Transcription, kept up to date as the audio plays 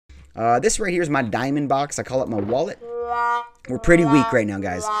This right here is my diamond box. I call it my wallet. We're pretty weak right now,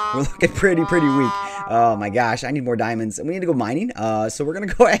 guys. We're looking pretty weak. Oh my gosh, I need more diamonds. And we need to go mining. So we're going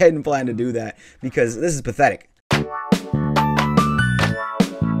to go ahead and plan to do that because this is pathetic.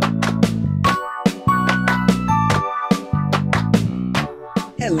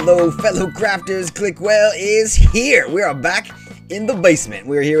 Hello, fellow crafters. Clickwell is here. We are back in the basement.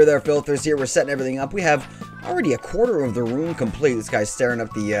 We're here with our filters here. We're setting everything up. We have already a quarter of the room complete. This guy's staring up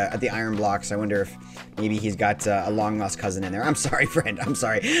at the iron blocks. I wonder if maybe he's got a long-lost cousin in there. I'm sorry, friend. I'm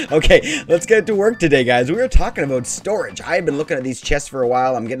sorry. Okay, let's get to work today, guys. We are talking about storage. I've been looking at these chests for a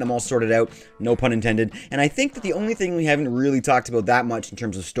while. I'm getting them all sorted out. No pun intended. And I think that the only thing we haven't really talked about that much in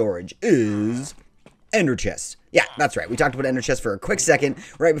terms of storage is Enderchests. Yeah, that's right. We talked about Enderchests for a quick second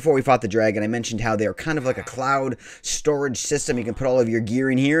right before we fought the dragon. I mentioned how they're kind of like a cloud storage system. You can put all of your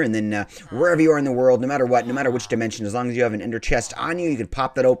gear in here, and then wherever you are in the world, no matter what, no matter which dimension, as long as you have an Enderchest on you, you can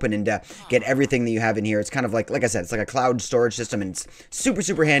pop that open and get everything that you have in here. It's kind of like I said, it's like a cloud storage system, and it's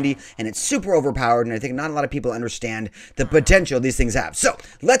super handy, and it's super overpowered, and I think not a lot of people understand the potential these things have. So,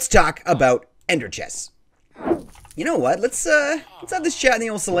 let's talk about Enderchests. You know what? Let's have this chat in the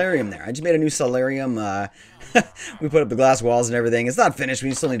old solarium there. I just made a new solarium. We put up the glass walls and everything. It's not finished.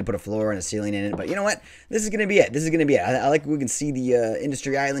 We still need to put a floor and a ceiling in it. But you know what? This is gonna be it. This is gonna be it. I like we can see the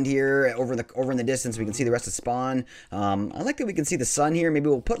industry island here over in the distance. We can see the rest of spawn. I like that we can see the sun here. Maybe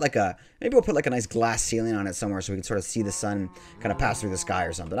we'll put like a nice glass ceiling on it somewhere so we can sort of see the sun kind of pass through the sky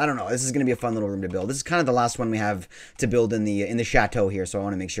or something. I don't know. This is gonna be a fun little room to build. This is kind of the last one we have to build in the chateau here. So I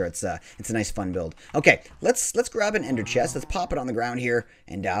want to make sure it's a nice fun build. Okay, let's grab an ender chest. Let's pop it on the ground here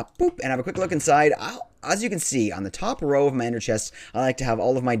and boop, and have a quick look inside. As you can see, on the top row of my ender chest, I like to have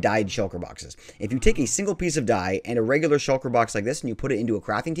all of my dyed shulker boxes. If you take a single piece of dye and a regular shulker box like this and you put it into a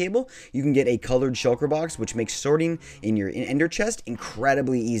crafting table, you can get a colored shulker box, which makes sorting in your ender chest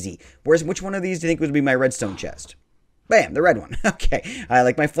incredibly easy. Whereas, which one of these do you think would be my redstone chest? Bam, the red one. Okay, I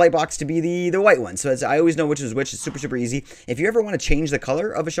like my flight box to be the white one, so I always know which is which. It's super easy. If you ever want to change the color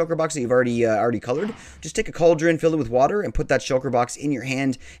of a shulker box that you've already colored, just take a cauldron, fill it with water, and put that shulker box in your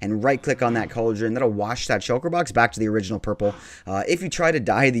hand, and right-click on that cauldron. That'll wash that shulker box back to the original purple. If you try to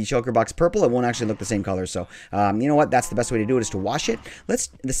dye the shulker box purple, it won't actually look the same color. So, you know what? That's the best way to do it, is to wash it.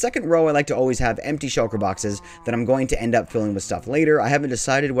 The second row, I like to always have empty shulker boxes that I'm going to end up filling with stuff later. I haven't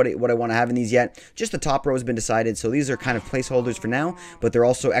decided what I want to have in these yet. Just the top row has been decided, so these are kind of placeholders for now, but they're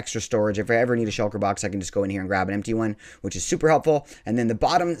also extra storage. If I ever need a shulker box, I can just go in here and grab an empty one, which is super helpful. And then the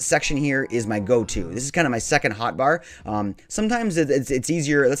bottom section here is my go-to. This is kind of my second hotbar. Sometimes it's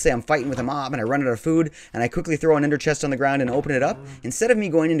easier. Let's say I'm fighting with a mob and I run out of food, and I quickly throw an ender chest on the ground and open it up. Instead of me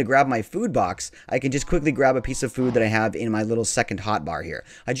going in to grab my food box, I can just quickly grab a piece of food that I have in my little second hotbar here.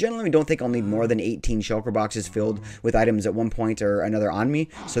 I generally don't think I'll need more than 18 shulker boxes filled with items at one point or another on me,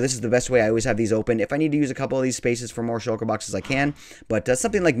 so this is the best way. I always have these open. If I need to use a couple of these spaces for more shulker boxes, I can. But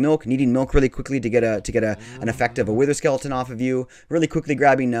something like milk, needing milk really quickly to get an effect of a wither skeleton off of you, really quickly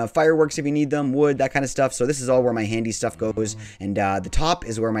grabbing fireworks if you need them, wood, that kind of stuff. So this is all where my handy stuff goes, and the top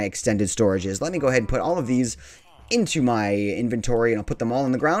is where my extended storage is. Let me go ahead and put all of these into my inventory, and I'll put them all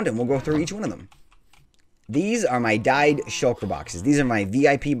on the ground, and we'll go through each one of them. These are my dyed shulker boxes. These are my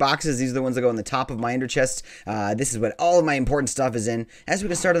VIP boxes. These are the ones that go on the top of my ender chest. This is what all of my important stuff is in. As we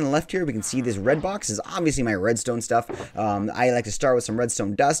can start on the left here, we can see this red box is obviously my redstone stuff. I like to start with some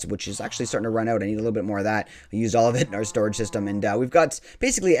redstone dust, which is actually starting to run out. I need a little bit more of that. We used all of it in our storage system, and we've got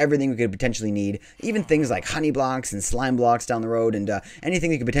basically everything we could potentially need. Even things like honey blocks and slime blocks down the road, and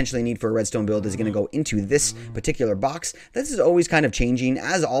anything you could potentially need for a redstone build is going to go into this particular box. This is always kind of changing,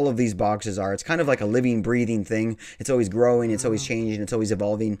 as all of these boxes are. It's kind of like a living, breathing thing. It's always growing, it's always changing, it's always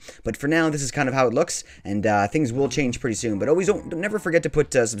evolving. But for now, this is kind of how it looks, and things will change pretty soon. But always never forget to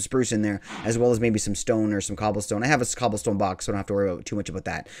put some spruce in there, as well as maybe some stone or some cobblestone. I have a cobblestone box, so I don't have to worry too much about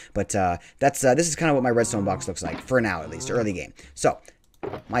that. But this is kind of what my redstone box looks like, for now at least, early game. So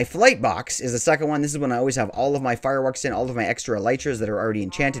my flight box is the second one. This is when I always have all of my fireworks in, all of my extra elytras that are already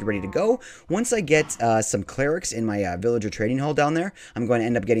enchanted, ready to go. Once I get some clerics in my villager trading hall down there, I'm going to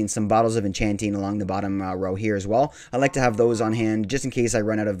end up getting some bottles of enchanting along the bottom row here as well. I like to have those on hand just in case I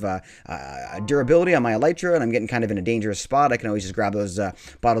run out of durability on my elytra and I'm getting kind of in a dangerous spot. I can always just grab those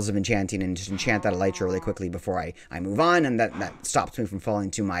bottles of enchanting and just enchant that elytra really quickly before I move on, and that stops me from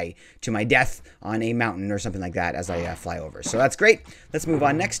falling to my death on a mountain or something like that as I fly over. So that's great. Let's move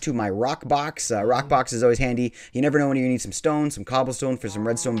on next to my rock box. Rock box is always handy. You never know when you need some stone, some cobblestone for some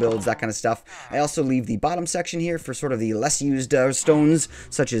redstone builds, that kind of stuff. I also leave the bottom section here for sort of the less used stones,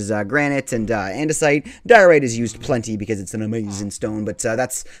 such as granite and andesite. Diorite is used plenty because it's an amazing stone, but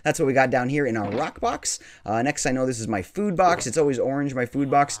that's what we got down here in our rock box. Next, I know this is my food box. It's always orange, my food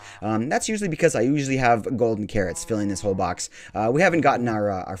box. That's usually because I usually have golden carrots filling this whole box. We haven't gotten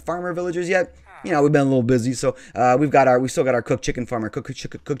our farmer villagers yet. You know, we've been a little busy, so we've still got our cooked chicken farm, our cooked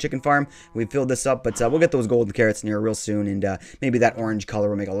chicken farm. We filled this up, but we'll get those golden carrots in here real soon, and maybe that orange color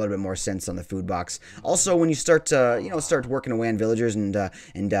will make a little bit more sense on the food box. Also, when you start working away on villagers and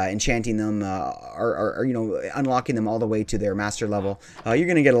enchanting them, or unlocking them all the way to their master level, you're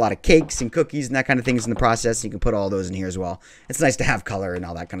gonna get a lot of cakes and cookies and that kind of things in the process. You can put all those in here as well. It's nice to have color and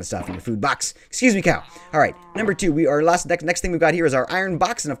all that kind of stuff in your food box. Excuse me, cow. All right, number 2. Next thing we've got here is our iron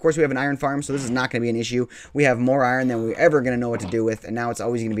box, and of course we have an iron farm, so this is not going to be an issue. We have more iron than we're ever going to know what to do with, and now it's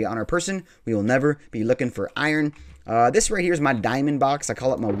always going to be on our person. We will never be looking for iron. This right here is my diamond box. I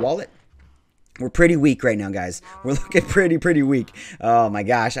call it my wallet. We're pretty weak right now, guys. We're looking pretty weak. Oh my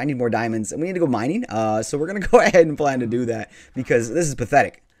gosh, I need more diamonds, and we need to go mining. So we're going to go ahead and plan to do that because this is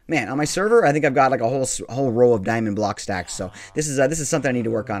pathetic. Man, on my server, I think I've got like a whole row of diamond block stacks. So this is something I need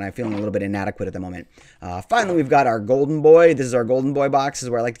to work on. I'm feeling a little bit inadequate at the moment. Finally, we've got our golden boy. This is our golden boy box. This is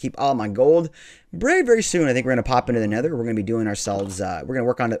where I like to keep all my gold. Very soon, I think we're gonna pop into the Nether. We're gonna be doing ourselves.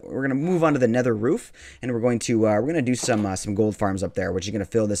 We're gonna move on to the Nether roof, and we're gonna do some gold farms up there, which is gonna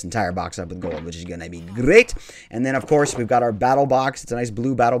fill this entire box up with gold, which is gonna be great. And then of course we've got our battle box. It's a nice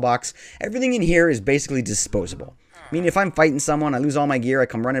blue battle box. Everything in here is basically disposable. I mean, if I'm fighting someone, I lose all my gear, I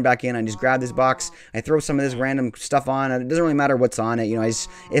come running back in, I just grab this box, I throw some of this random stuff on, it doesn't really matter what's on it,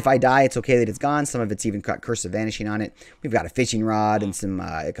 if I die, it's okay that it's gone. Some of it's even got Curse of Vanishing on it. We've got a fishing rod and some,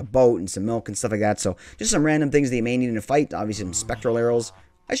 like a boat and some milk and stuff like that, so just some random things that you may need in a fight. Obviously some spectral arrows.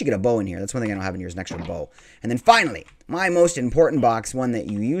 I should get a bow in here. That's one thing I don't have in here is an extra bow. And then finally, my most important box, one that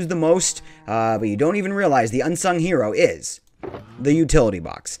you use the most, but you don't even realize the unsung hero is the utility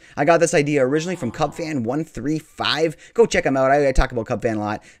box. I got this idea originally from Cubfan135. Go check him out. I talk about Cubfan a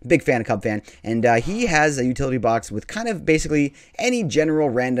lot. Big fan of Cubfan. And he has a utility box with kind of basically any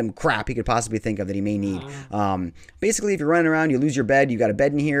general random crap he could possibly think of that he may need. Basically, if you're running around, you lose your bed. You've got a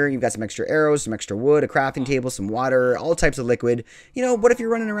bed in here. You've got some extra arrows, some extra wood, a crafting table, some water, all types of liquid. You know, what if you're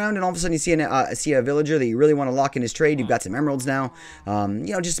running around and all of a sudden you see a villager that you really want to lock in his trade? You've got some emeralds now.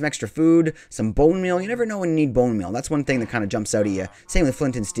 Just some extra food, some bone meal. You never know when you need bone meal. That's one thing that kind of jumps out at you. Same with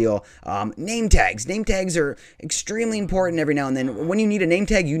flint and steel. Name tags. Name tags are extremely important every now and then. When you need a name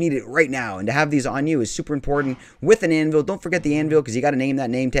tag, you need it right now. And to have these on you is super important. With an anvil, don't forget the anvil because you got to name that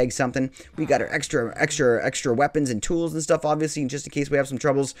name tag something. We got our extra weapons and tools and stuff, obviously, just in case we have some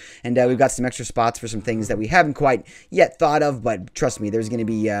troubles. And we've got some extra spots for some things that we haven't quite yet thought of. But trust me, there's going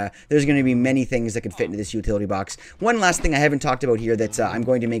to be many things that could fit into this utility box. One last thing I haven't talked about here that I'm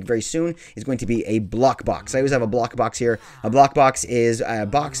going to make very soon is going to be a block box. I always have a block box here. A block box is a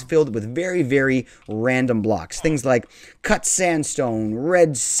box filled with very random blocks. Things like cut sandstone,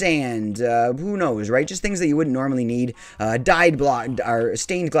 red sand, who knows, right? Just things that you wouldn't normally need. Dyed block or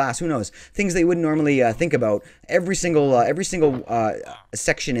stained glass, who knows? Things that you wouldn't normally think about. Every single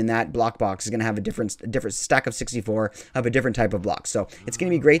section in that block box is going to have a different stack of 64 of a different type of block. So it's going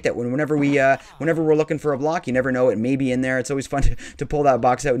to be great that whenever we're looking for a block, you never know, it may be in there. It's always fun to pull that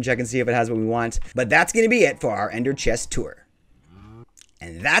box out and check and see if it has what we want. But that's going to be it for our Ender Chest tour.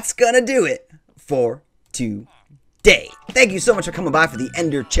 And that's going to do it for today. Thank you so much for coming by for the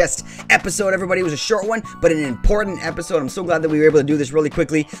Ender Chest episode, everybody. It was a short one, but an important episode. I'm so glad that we were able to do this really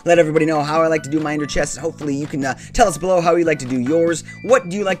quickly. Let everybody know how I like to do my Ender Chest. Hopefully you can tell us below how you like to do yours. What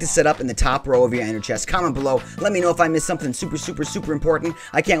do you like to set up in the top row of your Ender Chest? Comment below. Let me know if I missed something super important.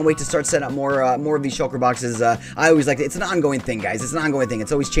 I can't wait to start setting up more of these shulker boxes. I always like it. It's an ongoing thing, guys. It's an ongoing thing.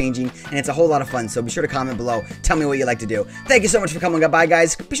 It's always changing, and it's a whole lot of fun. So be sure to comment below. Tell me what you like to do. Thank you so much for coming by,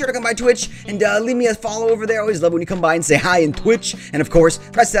 guys. Be sure to come by Twitch and leave me a follow over there. I always love when you come by and say hi in Twitch. And of course,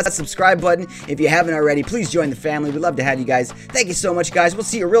 press that subscribe button if you haven't already. Please join the family. We'd love to have you guys. Thank you so much, guys. We'll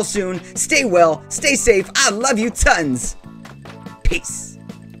see you real soon. Stay well. Stay safe. I love you tons. Peace.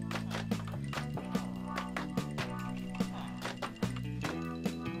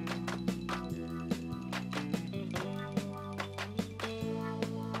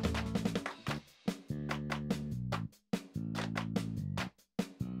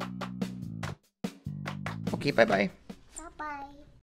 Okay, bye-bye.